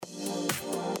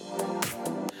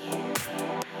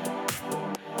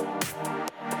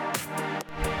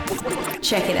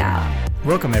Check it out.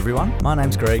 Welcome everyone, my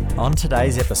name's Greg. On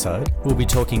today's episode, we'll be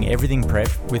talking everything PrEP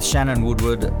with Shannon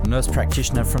Woodward, nurse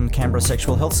practitioner from the Canberra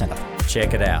Sexual Health Centre.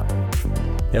 Check it out.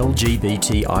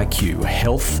 LGBTIQ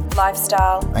health,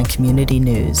 Lifestyle and community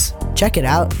news. Check it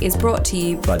out. is brought to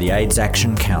you by the AIDS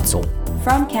Action Council.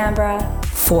 from Canberra.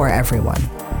 For everyone.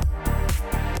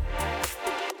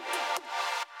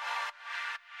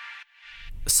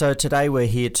 So today we're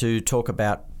here to talk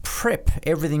about PrEP,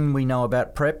 everything we know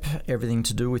about PrEP, everything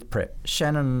to do with PrEP.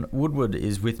 Shannon Woodward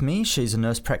is with me. She's a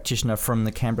nurse practitioner from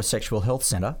the Canberra Sexual Health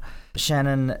Centre.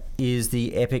 Shannon is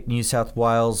the EPIC New South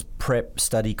Wales PrEP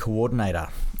study coordinator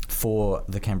for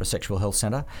the Canberra Sexual Health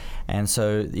Centre. And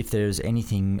so if there's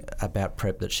anything about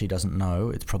PrEP that she doesn't know,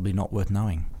 it's probably not worth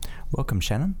knowing. Welcome,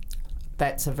 Shannon.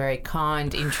 That's a very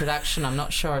kind introduction. I'm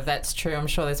not sure if that's true. I'm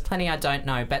sure there's plenty I don't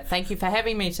know, but thank you for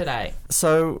having me today.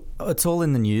 So it's all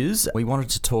in the news. We wanted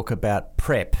to talk about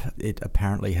PrEP. It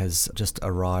apparently has just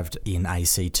arrived in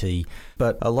ACT,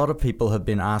 but a lot of people have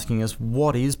been asking us,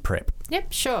 what is PrEP?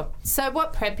 Yep, sure. So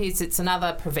what PrEP is, it's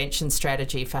another prevention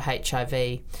strategy for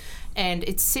HIV. And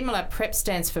it's similar. PrEP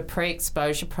stands for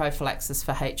pre-exposure prophylaxis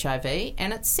for HIV,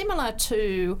 and it's similar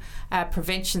to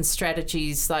prevention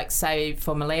strategies like, say,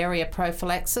 for malaria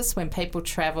prophylaxis when people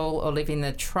travel or live in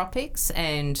the tropics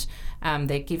and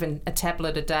they're given a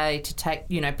tablet a day to take,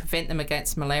 prevent them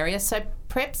against malaria. So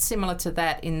PrEP's similar to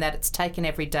that in that it's taken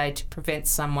every day to prevent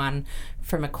someone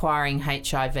from acquiring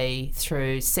HIV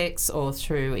through sex or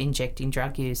through injecting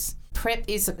drug use. PrEP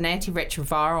is an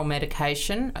antiretroviral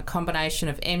medication, a combination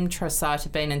of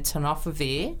emtricitabine and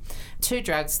tenofovir, two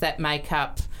drugs that make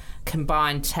up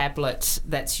combined tablet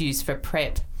that's used for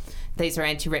PrEP. These are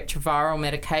antiretroviral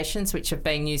medications which have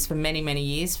been used for many, many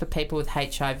years for people with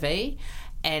HIV,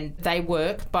 and they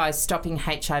work by stopping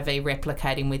HIV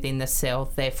replicating within the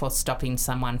cell, therefore stopping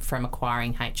someone from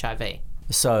acquiring HIV.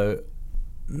 So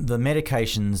the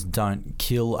medications don't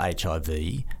kill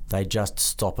HIV, they just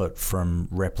stop it from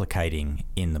replicating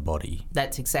in the body.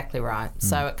 That's exactly right.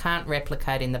 So it can't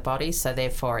replicate in the body, so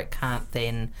therefore it can't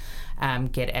then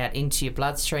get out into your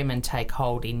bloodstream and take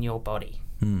hold in your body.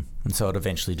 And so it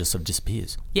eventually just sort of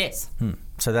disappears. Yes.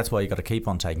 So that's why you've got to keep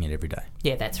on taking it every day.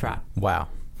 Yeah, that's right. Wow,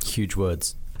 huge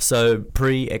words. So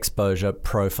pre-exposure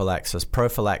prophylaxis.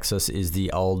 Prophylaxis is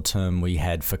the old term we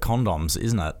had for condoms,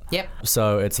 isn't it? Yep.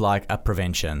 So it's like a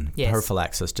prevention. Yes.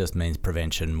 Prophylaxis just means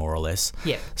prevention, more or less.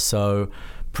 Yep. So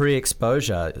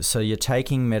pre-exposure, so you're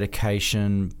taking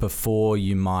medication before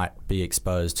you might be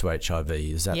exposed to HIV.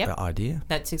 Is that the idea?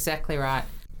 That's exactly right.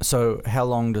 So how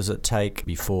long does it take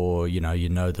before you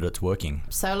know that it's working?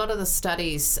 So a lot of the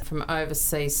studies from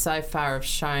overseas so far have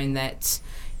shown that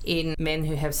in men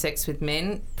who have sex with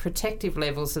men, protective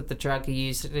levels of the drug are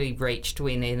usually reached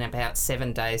within about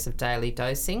 7 days of daily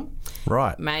dosing.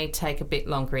 Right. May take a bit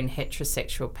longer in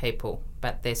heterosexual people,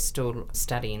 but they're still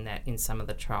studying that in some of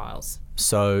the trials.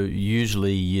 So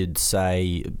usually you'd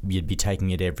say you'd be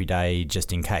taking it every day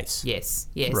just in case? Yes.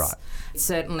 Right.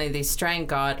 Certainly the Australian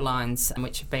guidelines,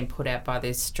 which have been put out by the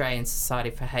Australian Society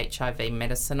for HIV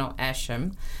Medicine, or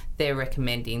ASHM, they're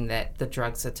recommending that the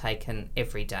drugs are taken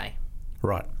every day.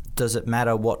 Right. Does it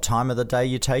matter what time of the day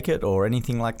you take it or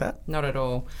anything like that? Not at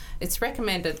all. It's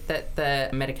recommended that the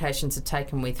medications are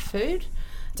taken with food.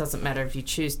 It doesn't matter if you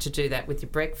choose to do that with your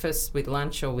breakfast, with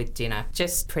lunch or with dinner.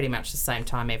 Just pretty much the same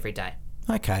time every day.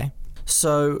 Okay.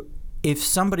 So if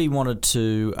somebody wanted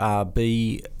to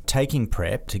be taking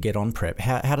PrEP, to get on PrEP,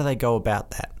 how do they go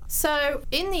about that? So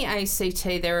in the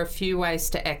ACT, there are a few ways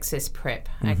to access PrEP,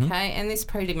 okay? And this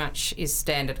pretty much is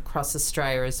standard across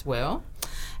Australia as well,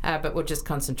 but we'll just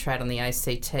concentrate on the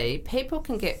ACT. People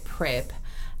can get PrEP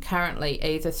currently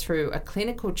either through a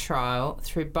clinical trial,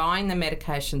 through buying the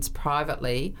medications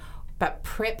privately, but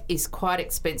PrEP is quite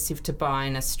expensive to buy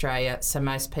in Australia, so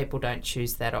most people don't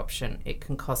choose that option. It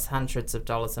can cost hundreds of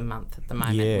dollars a month at the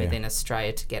moment within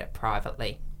Australia to get it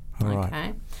privately,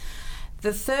 okay?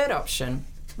 The third option,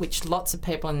 which lots of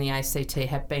people in the ACT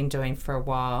have been doing for a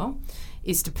while,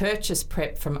 is to purchase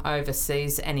PrEP from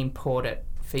overseas and import it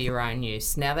for your own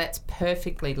use. Now that's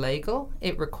perfectly legal.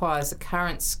 It requires a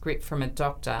current script from a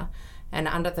doctor, and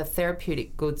under the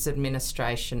Therapeutic Goods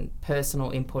Administration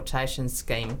Personal Importation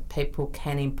Scheme, people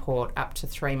can import up to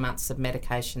 3 months of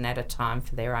medication at a time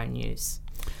for their own use.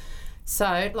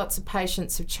 So lots of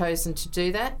patients have chosen to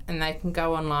do that, and they can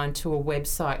go online to a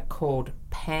website called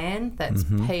PAN, that's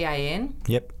PAN,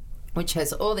 which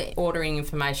has all the ordering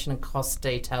information and cost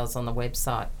details on the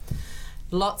website.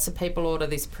 Lots of people order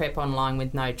this PrEP online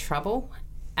with no trouble,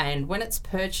 and when it's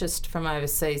purchased from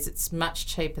overseas, it's much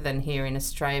cheaper than here in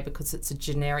Australia because it's a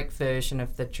generic version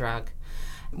of the drug.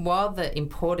 While the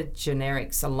imported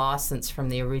generics are licensed from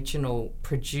the original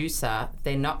producer,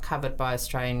 they're not covered by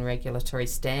Australian regulatory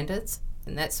standards,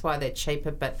 and that's why they're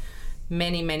cheaper, but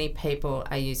many, many people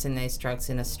are using these drugs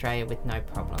in Australia with no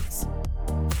problems.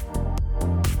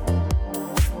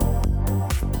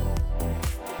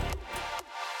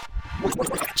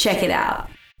 Check it out.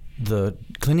 The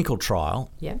clinical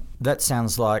trial, Yeah. that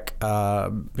sounds like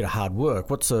a bit of hard work.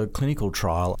 What's a clinical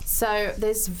trial? So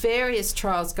there's various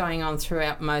trials going on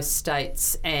throughout most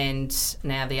states and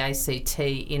now the ACT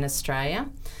in Australia.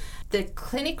 The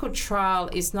clinical trial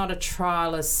is not a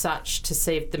trial as such to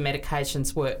see if the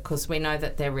medications work, because we know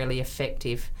that they're really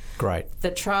effective. Great. The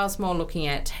trial's more looking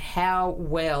at how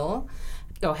well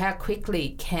or how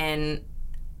quickly can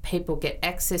people get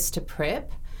access to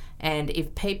PrEP, and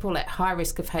if people at high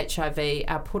risk of HIV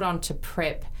are put onto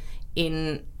PrEP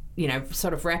in,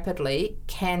 sort of rapidly,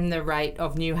 can the rate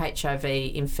of new HIV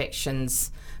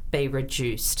infections be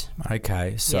reduced?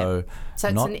 Okay, so... Yeah. So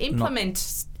it's an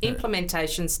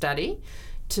implementation study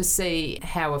to see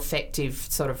how effective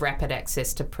sort of rapid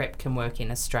access to PrEP can work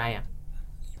in Australia.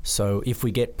 So if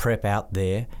we get PrEP out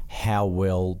there, how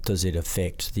well does it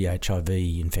affect the HIV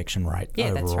infection rate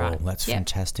overall? That's right. That's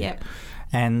fantastic. Yep.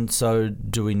 And so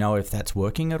do we know if that's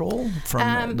working at all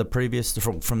from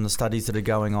from the studies that are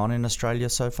going on in Australia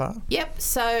so far? Yep.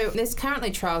 So there's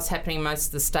currently trials happening in most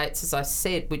of the states, as I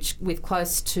said, which with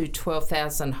close to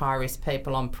 12,000 high-risk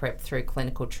people on PrEP through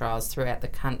clinical trials throughout the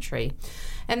country.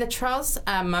 And the trials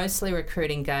are mostly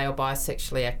recruiting gay or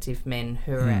bisexually active men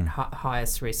who are at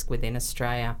highest risk within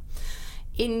Australia.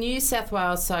 In New South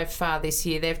Wales so far this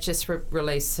year, they've just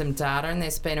released some data, and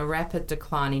there's been a rapid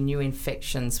decline in new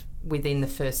infections within the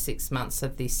first 6 months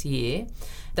of this year.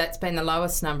 That's been the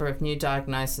lowest number of new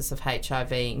diagnoses of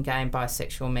HIV in gay and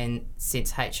bisexual men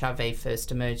since HIV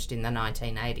first emerged in the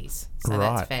 1980s. So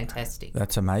that's fantastic.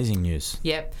 That's amazing news.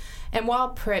 Yep. And while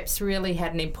PrEP's really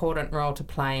had an important role to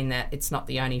play in that, it's not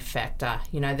the only factor.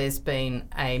 There's been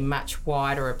a much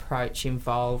wider approach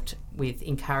involved with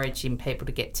encouraging people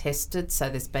to get tested. So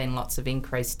there's been lots of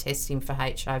increased testing for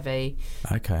HIV.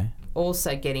 Okay.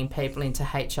 Also getting people into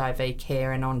HIV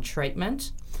care and on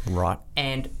treatment. Right.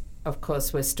 And of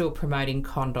course, we're still promoting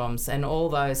condoms, and all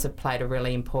those have played a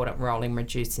really important role in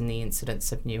reducing the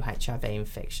incidence of new HIV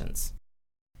infections.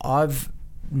 I've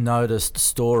noticed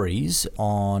stories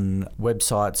on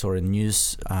websites or in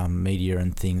news media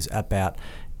and things about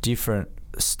different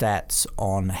stats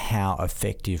on how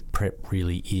effective PrEP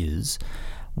really is.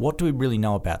 What do we really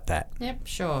know about that? Yep,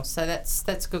 sure. So that's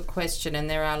a good question, and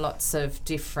there are lots of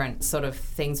different sort of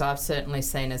things I've certainly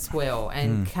seen as well,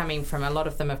 and a lot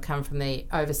of them have come from the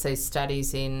overseas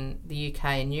studies in the UK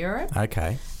and Europe.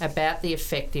 Okay. About the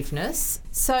effectiveness.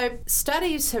 So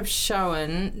studies have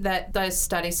shown that those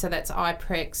studies, so that's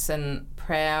IPREX and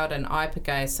PrEPared and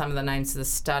IPERGAY, some of the names of the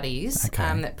studies,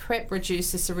 that PrEP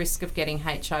reduces the risk of getting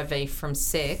HIV from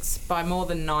sex by more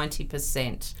than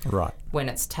 90%. Right. When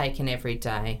it's taken every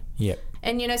day. Yep.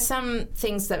 And, some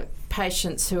things that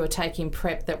patients who are taking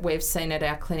PrEP that we've seen at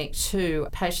our clinic too,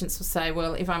 patients will say,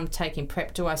 well, if I'm taking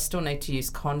PrEP, do I still need to use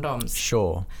condoms?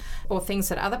 Sure. Or things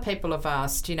that other people have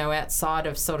asked, outside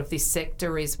of sort of this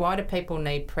sector is, why do people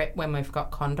need PrEP when we've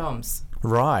got condoms?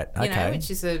 Right, okay.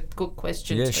 Which is a good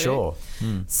question too. Yeah, sure.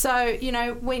 So,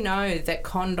 we know that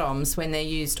condoms, when they're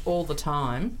used all the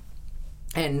time,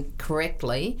 and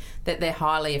correctly, that they're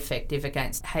highly effective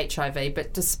against HIV.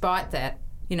 But despite that,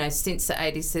 since the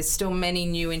 80s, there's still many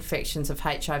new infections of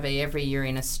HIV every year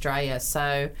in Australia.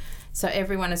 So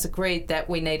everyone has agreed that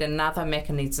we need another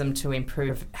mechanism to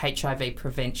improve HIV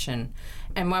prevention.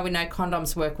 And while we know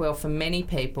condoms work well for many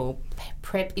people,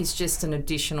 PrEP is just an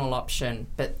additional option,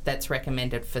 but that's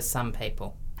recommended for some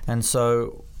people. And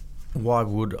so why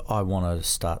would I want to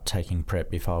start taking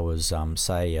PrEP if I was,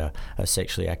 say, a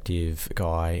sexually active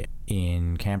guy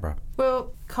in Canberra?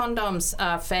 Well, condoms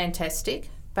are fantastic,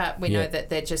 but we know that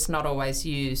they're just not always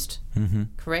used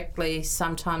correctly.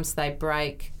 Sometimes they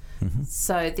break.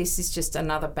 So this is just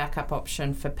another backup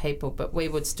option for people, but we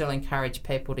would still encourage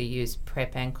people to use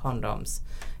PrEP and condoms,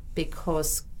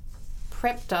 because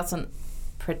PrEP doesn't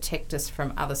protect us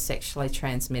from other sexually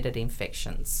transmitted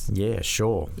infections. Yeah,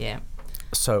 sure. Yeah.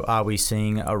 So are we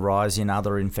seeing a rise in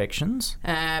other infections?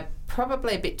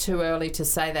 Probably a bit too early to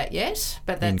say that yet.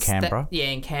 But that's in Canberra?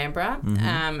 In Canberra,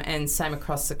 and same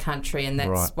across the country, and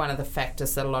that's one of the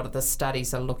factors that a lot of the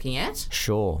studies are looking at.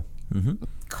 Sure.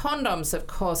 Condoms, of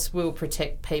course, will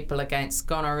protect people against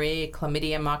gonorrhea,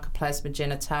 chlamydia, mycoplasma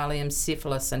genitalium,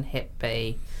 syphilis and Hep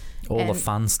B. All the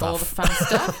fun stuff.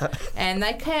 And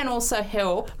they can also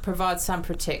help provide some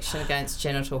protection against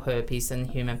genital herpes and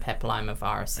human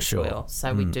papillomavirus as well.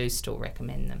 So we do still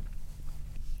recommend them.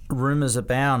 rumours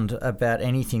abound about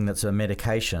anything that's a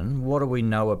medication. What do we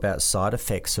know about side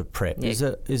effects of PrEP?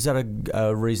 Yeah. Is that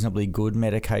a reasonably good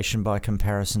medication by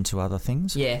comparison to other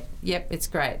things? Yeah, yep, it's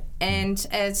great. And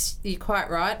as you're quite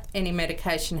right, any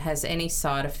medication has any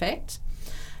side effect.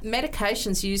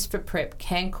 Medications used for PrEP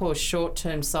can cause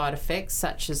short-term side effects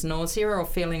such as nausea or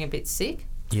feeling a bit sick.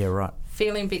 Yeah, right.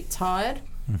 Feeling a bit tired,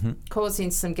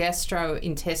 causing some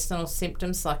gastrointestinal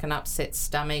symptoms like an upset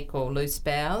stomach or loose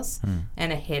bowels,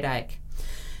 and a headache.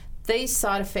 These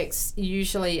side effects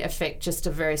usually affect just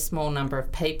a very small number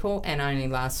of people and only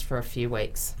last for a few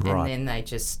weeks, and then they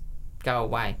just go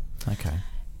away. Okay.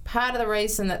 Part of the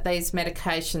reason that these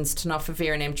medications,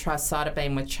 tenofovir and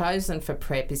emtricitabine, were chosen for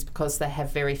PrEP is because they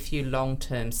have very few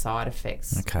long-term side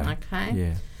effects. Okay.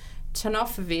 Yeah.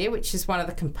 Tenofovir, which is one of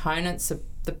the components of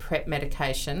the PrEP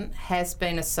medication, has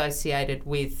been associated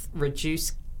with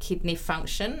reduced kidney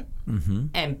function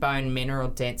and bone mineral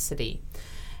density.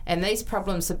 And these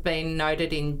problems have been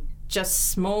noted in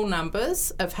just small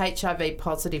numbers of HIV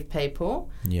positive people,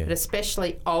 but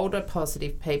especially older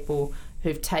positive people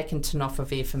who've taken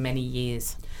tenofovir for many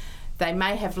years. They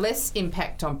may have less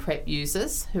impact on PrEP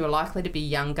users who are likely to be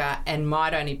younger and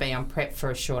might only be on PrEP for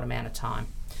a short amount of time.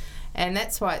 And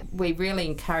that's why we really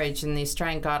encourage, and the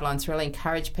Australian guidelines really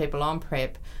encourage people on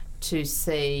PrEP to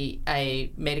see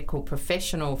a medical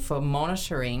professional for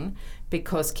monitoring,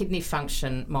 because kidney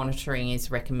function monitoring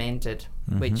is recommended,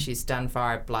 which is done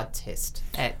via a blood test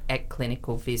at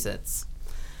clinical visits.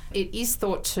 It is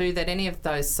thought too that any of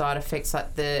those side effects,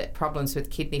 like the problems with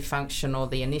kidney function or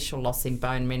the initial loss in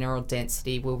bone mineral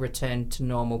density, will return to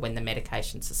normal when the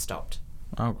medications are stopped.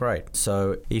 Oh, great.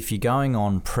 So if you're going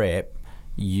on PrEP,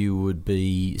 you would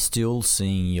be still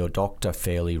seeing your doctor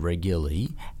fairly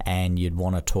regularly, and you'd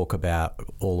want to talk about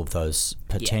all of those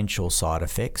potential side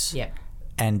effects. Yeah.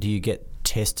 And do you get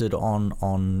tested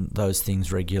on those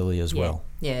things regularly as well?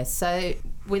 Yeah, so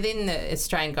within the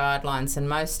Australian guidelines, and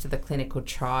most of the clinical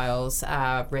trials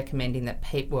are recommending that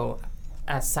people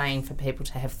are saying for people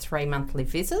to have 3 monthly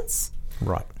visits.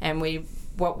 Right. And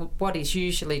what is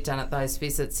usually done at those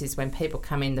visits is when people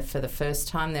come in for the first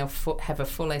time, they'll have a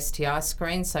full STI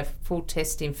screen, so full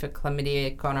testing for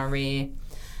chlamydia, gonorrhea,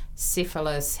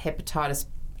 syphilis, hepatitis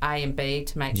A and B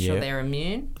to make sure they're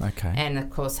immune. Okay. And, of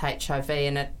course, HIV.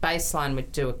 And at baseline,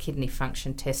 we'd do a kidney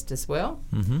function test as well.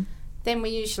 Then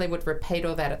we usually would repeat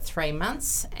all that at 3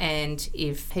 months, and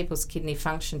if people's kidney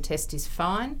function test is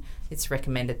fine, it's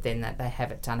recommended then that they have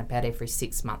it done about every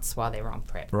 6 months while they're on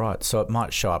PrEP. Right, so it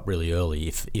might show up really early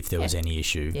if there was any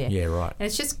issue. Yeah, right. And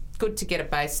it's just good to get a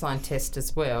baseline test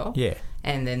as well. Yeah.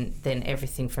 And then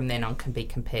everything from then on can be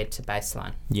compared to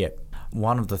baseline. Yeah.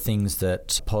 One of the things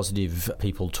that positive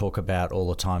people talk about all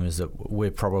the time is that we're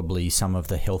probably some of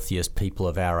the healthiest people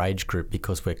of our age group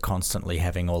because we're constantly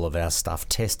having all of our stuff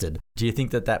tested. Do you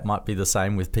think that might be the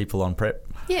same with people on PrEP?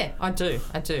 Yeah, I do.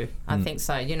 I think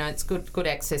so. You know, it's good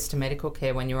access to medical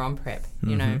care when you're on PrEP,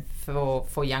 you know,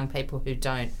 for young people who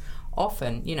don't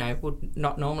often, you know, would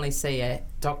not normally see a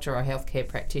doctor or healthcare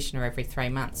practitioner every 3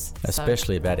 months.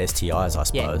 Especially about STIs, I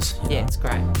suppose. Yeah, it's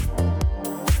great.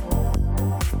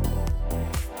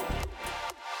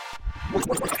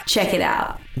 Check it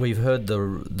out. We've heard the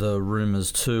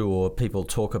rumours too, or people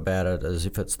talk about it as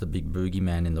if it's the big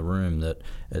boogeyman in the room, that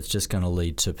it's just going to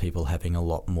lead to people having a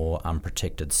lot more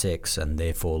unprotected sex and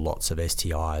therefore lots of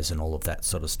STIs and all of that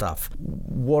sort of stuff.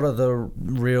 What are the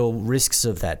real risks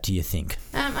of that, do you think?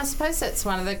 I suppose that's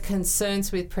one of the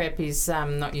concerns with PrEP is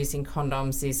not using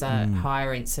condoms is a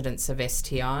higher incidence of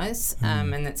STIs,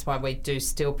 and that's why we do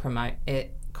still promote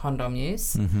condom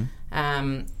use.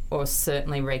 Or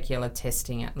certainly regular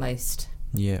testing at least.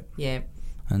 Yeah. Yeah.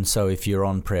 And so if you're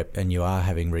on PrEP and you are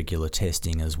having regular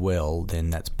testing as well, then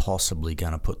that's possibly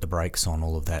going to put the brakes on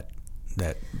all of that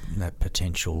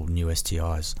potential new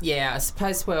STIs. Yeah, I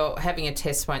suppose, well, having a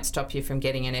test won't stop you from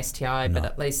getting an STI, but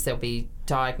at least they'll be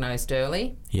diagnosed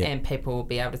early and people will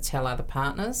be able to tell other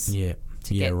partners to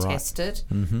get tested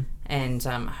and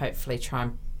hopefully try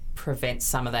and prevent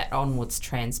some of that onwards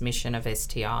transmission of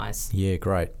STIs. Yeah,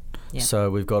 great. Yeah. So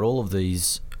we've got all of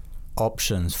these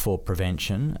options for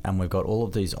prevention and we've got all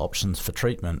of these options for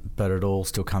treatment, but it all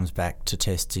still comes back to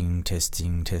testing. Absolutely,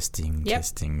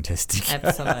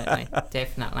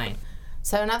 definitely.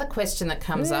 So another question that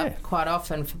comes up quite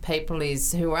often for people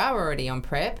is who are already on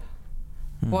PrEP,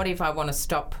 what if I want to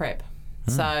stop PrEP?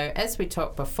 So as we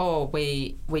talked before,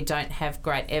 we don't have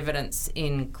great evidence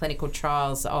in clinical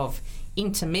trials of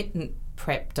intermittent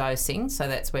PrEP dosing, so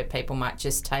that's where people might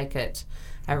just take it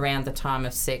around the time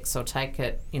of sex or take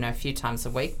it, you know, a few times a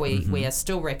week. We are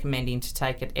still recommending to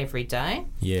take it every day.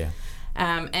 Yeah.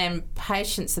 And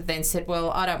patients have then said,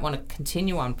 well, I don't want to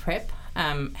continue on PrEP.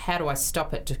 How do I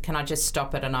stop it? Can I just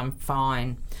stop it and I'm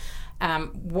fine?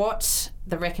 What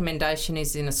the recommendation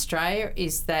is in Australia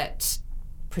is that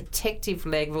protective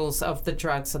levels of the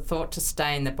drugs are thought to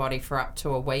stay in the body for up to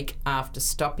a week after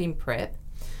stopping PrEP.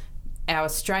 Our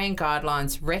Australian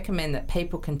guidelines recommend that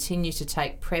people continue to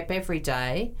take PrEP every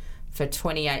day for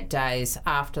 28 days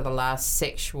after the last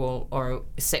sexual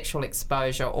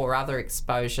exposure or other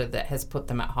exposure that has put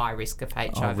them at high risk of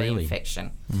HIV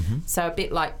infection. Mm-hmm. So a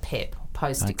bit like PEP,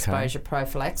 post-exposure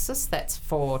prophylaxis, that's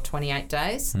for 28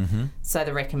 days. Mm-hmm. So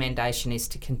the recommendation is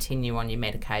to continue on your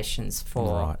medications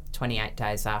for 28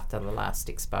 days after the last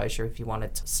exposure if you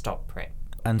wanted to stop PrEP.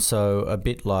 And so a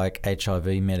bit like HIV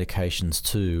medications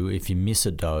too, if you miss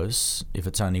a dose, if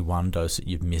it's only one dose that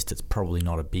you've missed, it's probably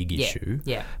not a big issue.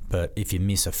 Yeah. But if you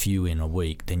miss a few in a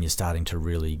week, then you're starting to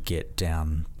really get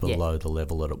down below the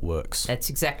level that it works.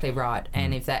 That's exactly right.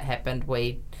 And if that happened,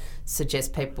 we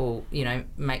suggest people,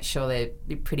 make sure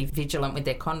they're pretty vigilant with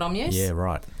their condom use. Yeah,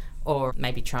 right. Or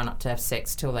maybe try not to have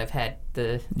sex till they've had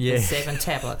the 7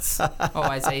 tablets.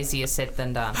 Always easier said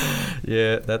than done.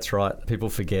 Yeah, that's right. People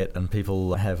forget and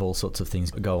people have all sorts of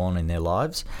things go on in their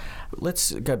lives.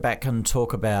 Let's go back and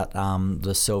talk about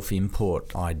the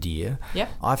self-import idea. Yep.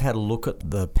 I've had a look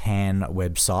at the PAN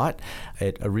website.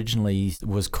 It originally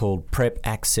was called PrEP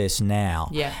Access Now.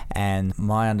 Yeah. And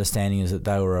my understanding is that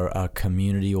they were a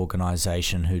community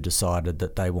organisation who decided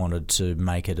that they wanted to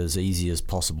make it as easy as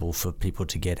possible for people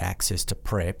to get access to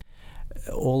PrEP.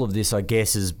 All of this, I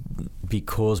guess, is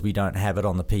because we don't have it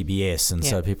on the PBS, and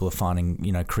so people are finding,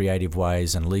 creative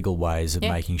ways and legal ways of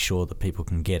making sure that people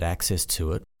can get access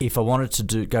to it. If I wanted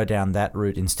to go down that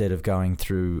route instead of going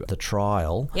through the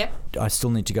trial, I still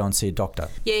need to go and see a doctor.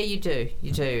 Yeah, you do.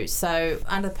 You do. So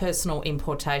under the Personal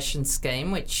Importation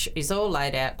Scheme, which is all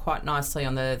laid out quite nicely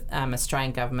on the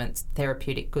Australian Government's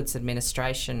Therapeutic Goods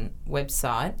Administration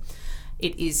website,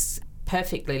 it is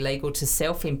perfectly legal to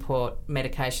self-import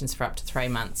medications for up to 3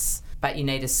 months, but you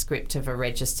need a script of a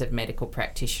registered medical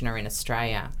practitioner in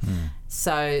Australia.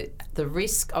 So the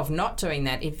risk of not doing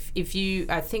that,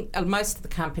 I think most of the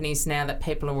companies now that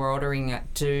people are ordering it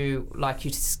do like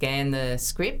you to scan the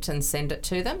script and send it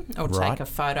to them, or take a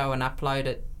photo and upload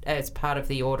it as part of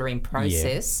the ordering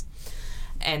process,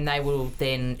 and they will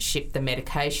then ship the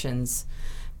medications.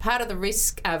 Part of the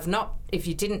risk of if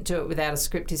you didn't do it without a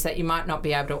script, is that you might not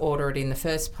be able to order it in the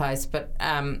first place. But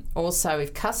also,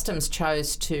 if Customs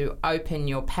chose to open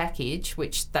your package,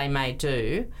 which they may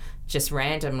do just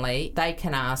randomly, they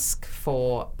can ask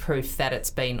for proof that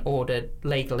it's been ordered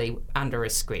legally under a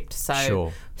script.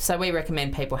 So we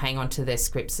recommend people hang on to their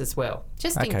scripts as well.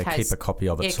 Just in case. Keep a copy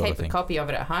of it sort of thing. Keep a copy of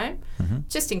it at home. Mm-hmm.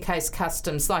 Just in case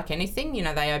Customs, like anything,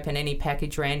 they open any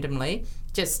package randomly,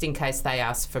 just in case they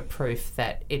ask for proof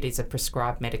that it is a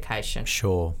prescribed medication.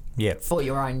 Sure, yeah. For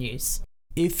your own use.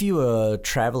 If you were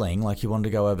travelling, like you wanted to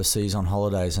go overseas on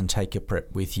holidays and take your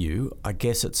PrEP with you, I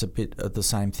guess it's a bit of the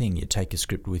same thing. You take your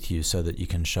script with you so that you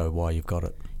can show why you've got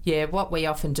it. Yeah, what we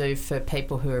often do for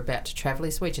people who are about to travel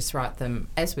is we just write them,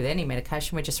 as with any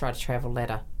medication, we just write a travel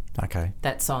letter. Okay.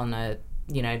 That's on a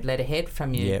letterhead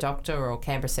from your doctor or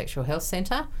Canberra Sexual Health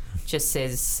Centre. Just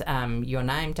says your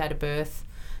name, date of birth,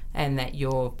 and that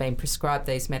you're being prescribed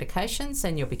these medications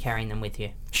and you'll be carrying them with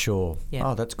you. Sure.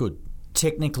 Yeah. Oh, that's good.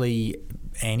 Technically,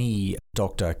 any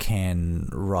doctor can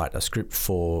write a script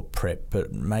for PrEP,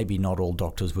 but maybe not all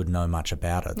doctors would know much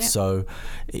about it. Yeah. So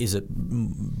is it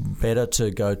better to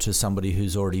go to somebody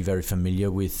who's already very familiar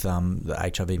with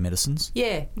the HIV medicines?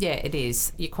 Yeah, it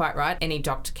is. You're quite right. Any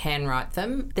doctor can write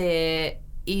them. There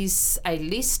is a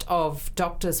list of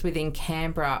doctors within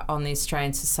Canberra on the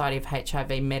Australian Society of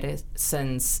HIV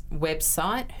Medicine's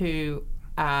website who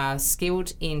are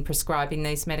skilled in prescribing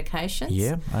these medications.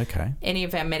 Yeah, okay. Any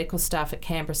of our medical staff at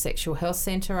Canberra Sexual Health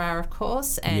Centre are, of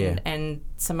course, and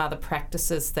some other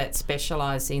practices that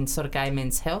specialise in sort of gay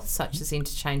men's health, such as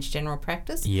Interchange General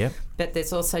Practice. Yep. But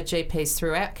there's also GPs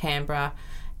throughout Canberra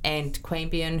and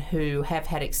Queanbeyan who have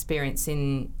had experience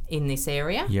in this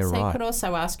area. Yeah, so you could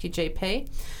also ask your GP.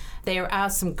 There are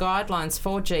some guidelines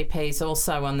for GPs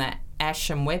also on that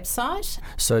ASHM website.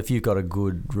 So if you've got a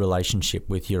good relationship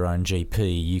with your own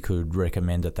GP, you could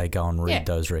recommend that they go and read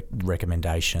those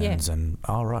recommendations and,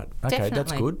 right, okay,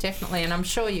 that's good. Definitely, and I'm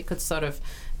sure you could sort of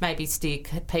maybe steer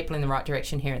people in the right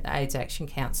direction here at the AIDS Action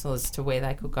Council as to where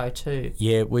they could go to.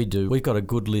 Yeah, we do. We've got a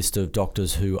good list of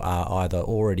doctors who are either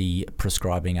already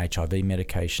prescribing HIV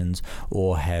medications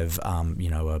or have,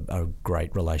 a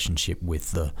great relationship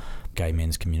with the gay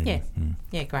men's community.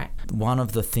 Yeah, great. One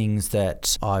of the things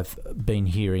that I've been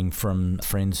hearing from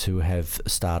friends who have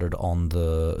started on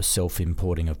the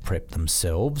self-importing of PrEP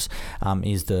themselves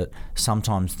is that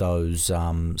sometimes those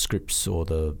scripts or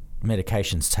the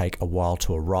medications take a while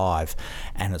to arrive,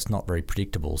 and it's not very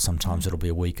predictable. Sometimes it'll be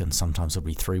a week and sometimes it'll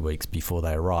be 3 weeks before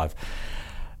they arrive.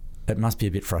 It must be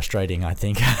a bit frustrating, I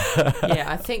think. Yeah,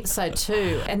 I think so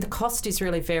too. And the cost is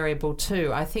really variable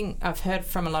too. I think I've heard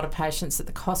from a lot of patients that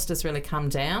the cost has really come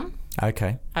down.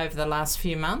 Okay. Over the last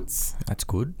few months. That's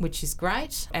good. Which is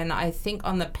great. And I think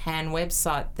on the PAN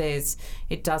website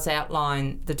it does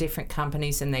outline the different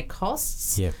companies and their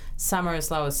costs. Yeah. Some are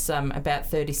as low as about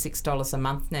 $36 a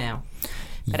month now.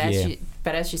 But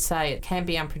as you say, it can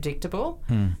be unpredictable.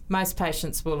 Most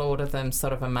patients will order them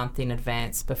sort of a month in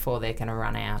advance before they're going to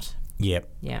run out. Yep.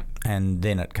 Yeah. And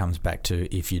then it comes back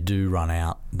to, if you do run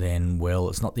out, then, well,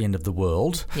 it's not the end of the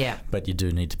world. Yeah. But you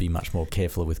do need to be much more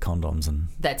careful with condoms. And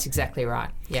that's exactly right.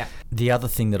 Yeah. The other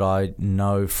thing that I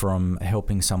know from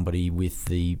helping somebody with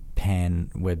the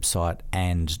PAN website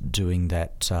and doing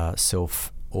that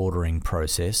self-ordering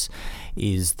process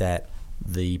is that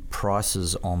the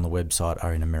prices on the website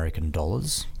are in American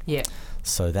dollars. Yeah.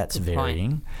 So that's Good varying.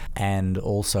 point. And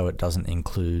also it doesn't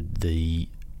include the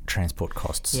transport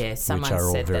costs, which are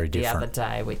all very different. The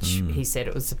other day, which he said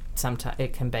it was sometimes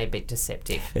it can be a bit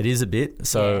deceptive. It is a bit,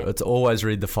 so it's always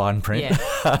read the fine print.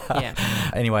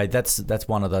 Yeah. Anyway, that's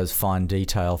one of those fine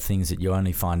detail things that you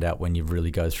only find out when you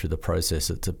really go through the process.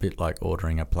 It's a bit like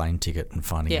ordering a plane ticket and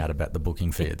finding out about the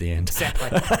booking fee at the end. Exactly.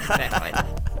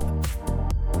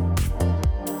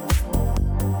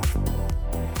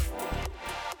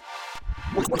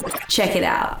 Check it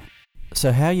out.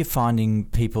 So how are you finding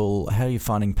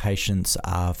patients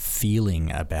are feeling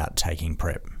about taking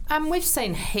PrEP? We've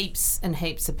seen heaps and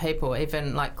heaps of people,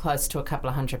 even like close to a couple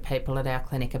of hundred people at our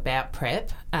clinic about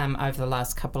PrEP over the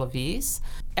last couple of years.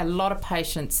 A lot of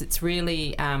patients, it's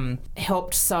really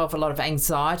helped solve a lot of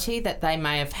anxiety that they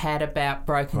may have had about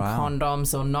broken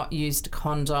condoms or not used a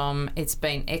condom. It's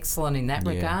been excellent in that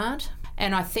regard.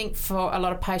 And I think for a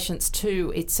lot of patients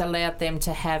too, it's allowed them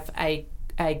to have a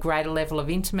greater level of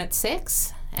intimate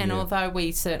sex. And although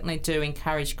we certainly do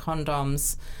encourage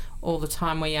condoms all the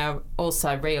time, we are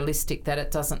also realistic that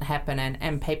it doesn't happen,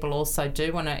 and people also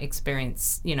do want to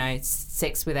experience,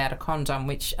 sex without a condom,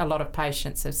 which a lot of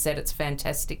patients have said it's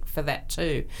fantastic for that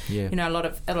too. Yeah. A lot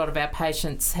of our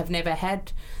patients have never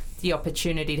had the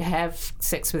opportunity to have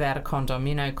sex without a condom,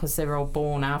 because they're all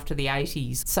born after the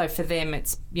 80s. So for them,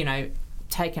 it's,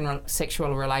 taken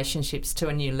sexual relationships to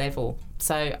a new level.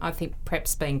 So I think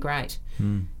PrEP's been great.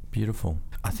 Beautiful.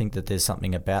 I think that there's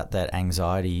something about that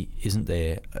anxiety, isn't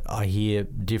there? I hear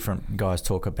different guys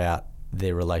talk about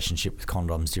their relationship with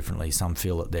condoms differently. Some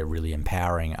feel that they're really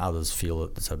empowering, others feel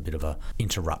that it's a bit of a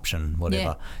interruption,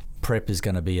 whatever. Yeah. PrEP is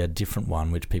going to be a different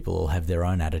one, which people will have their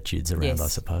own attitudes around, I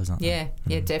suppose, aren't they?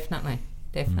 Yeah, definitely.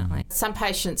 Some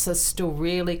patients are still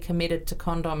really committed to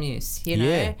condom use,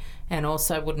 and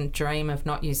also wouldn't dream of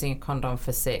not using a condom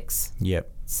for sex. Yep.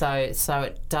 So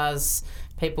it does,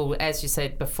 people, as you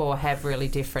said before, have really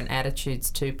different attitudes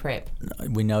to PrEP.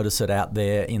 We notice it out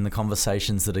there in the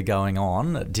conversations that are going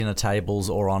on at dinner tables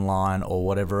or online or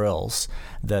whatever else,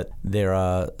 that there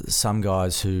are some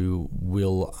guys who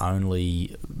will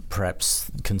only perhaps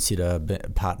consider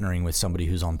partnering with somebody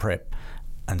who's on PrEP,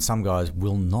 and some guys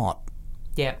will not.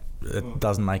 Yeah. It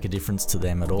doesn't make a difference to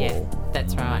them at all. Yeah,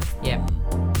 that's right. Yeah.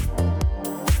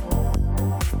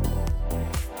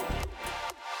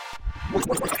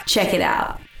 Check it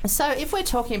out. So if we're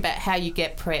talking about how you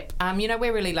get PrEP,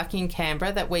 we're really lucky in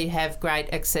Canberra that we have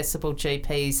great accessible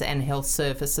GPs and health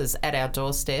services at our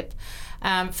doorstep.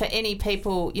 For any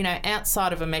people,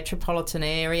 outside of a metropolitan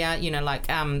area, like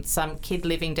some kid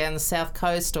living down the south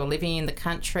coast or living in the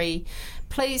country,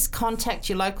 please contact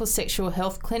your local sexual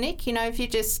health clinic. If you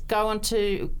just go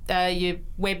onto your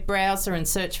web browser and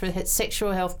search for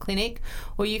sexual health clinic,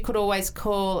 or you could always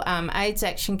call AIDS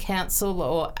Action Council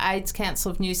or AIDS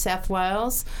Council of New South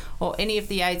Wales or any of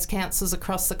the AIDS councils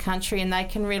across the country, and they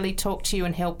can really talk to you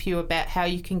and help you about how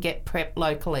you can get PrEP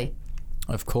locally.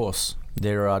 Of course.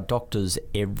 There are doctors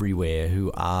everywhere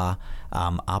who are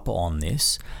up on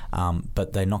this,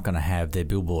 but they're not going to have their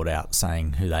billboard out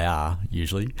saying who they are,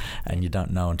 usually, and you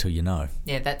don't know until you know.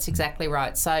 Yeah, that's exactly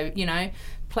right. So,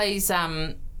 please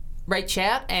reach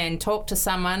out and talk to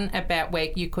someone about where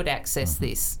you could access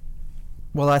this.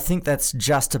 Well, I think that's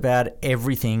just about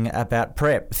everything about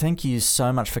PrEP. Thank you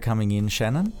so much for coming in,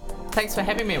 Shannon. Thanks for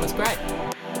having me. It was great.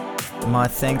 My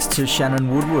thanks to Shannon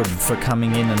Woodward for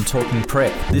coming in and talking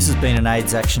PrEP. This has been an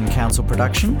AIDS Action Council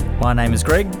production. My name is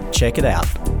Greg. Check it out.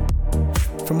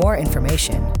 For more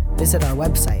information, visit our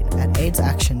website at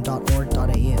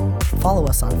aidsaction.org.au. Follow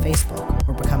us on Facebook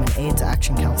or become an AIDS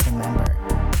Action Council member.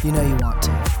 You know you want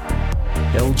to.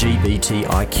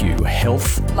 LGBTIQ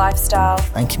Health, Lifestyle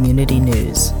And community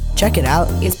news. Check it out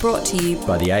is brought to you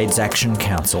by the AIDS Action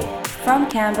Council. from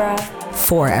Canberra.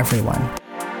 for everyone.